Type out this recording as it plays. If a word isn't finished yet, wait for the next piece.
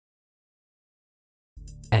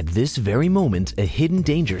At this very moment, a hidden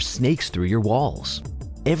danger snakes through your walls.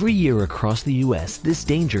 Every year across the US, this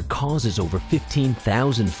danger causes over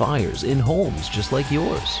 15,000 fires in homes just like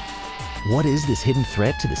yours. What is this hidden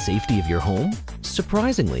threat to the safety of your home?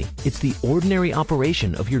 Surprisingly, it's the ordinary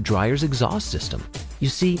operation of your dryer's exhaust system. You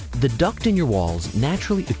see, the duct in your walls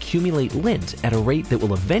naturally accumulate lint at a rate that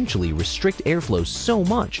will eventually restrict airflow so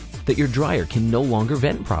much that your dryer can no longer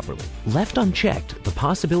vent properly. Left unchecked, the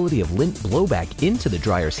possibility of lint blowback into the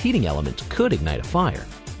dryer's heating element could ignite a fire.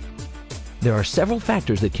 There are several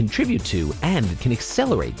factors that contribute to and can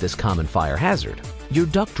accelerate this common fire hazard. Your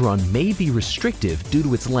duct run may be restrictive due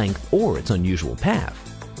to its length or its unusual path.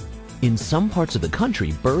 In some parts of the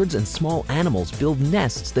country, birds and small animals build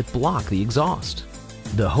nests that block the exhaust.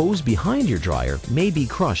 The hose behind your dryer may be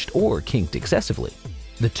crushed or kinked excessively.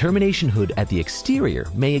 The termination hood at the exterior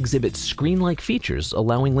may exhibit screen-like features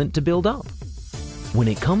allowing lint to build up. When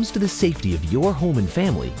it comes to the safety of your home and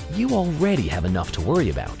family, you already have enough to worry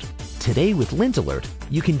about. Today with LintAlert,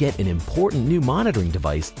 you can get an important new monitoring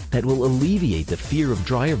device that will alleviate the fear of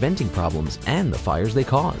dryer venting problems and the fires they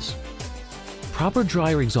cause. Proper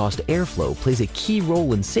dryer exhaust airflow plays a key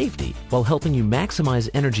role in safety while helping you maximize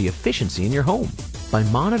energy efficiency in your home. By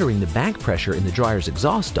monitoring the back pressure in the dryer's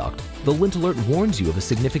exhaust duct, the LintAlert warns you of a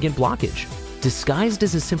significant blockage. Disguised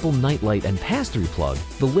as a simple nightlight and pass-through plug,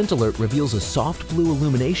 the LintAlert reveals a soft blue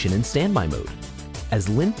illumination in standby mode. As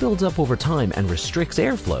lint builds up over time and restricts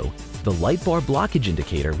airflow, the light bar blockage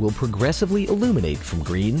indicator will progressively illuminate from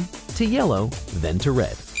green to yellow, then to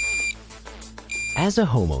red. As a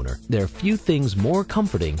homeowner, there are few things more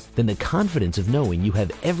comforting than the confidence of knowing you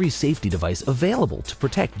have every safety device available to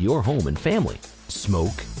protect your home and family.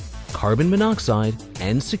 Smoke, carbon monoxide,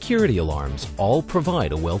 and security alarms all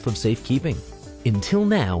provide a wealth of safekeeping. Until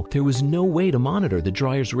now, there was no way to monitor the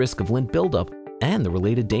dryer's risk of lint buildup and the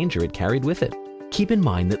related danger it carried with it. Keep in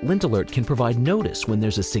mind that LintAlert can provide notice when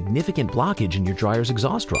there's a significant blockage in your dryer's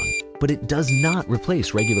exhaust run, but it does not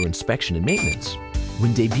replace regular inspection and maintenance.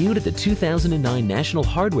 When debuted at the 2009 National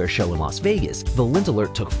Hardware Show in Las Vegas, the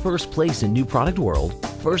LintAlert took first place in New Product World,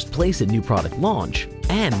 first place in New Product Launch,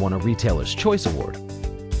 and won a Retailer's Choice Award.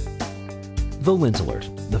 The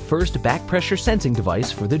LintAlert, the first back pressure sensing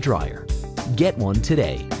device for the dryer. Get one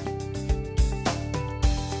today.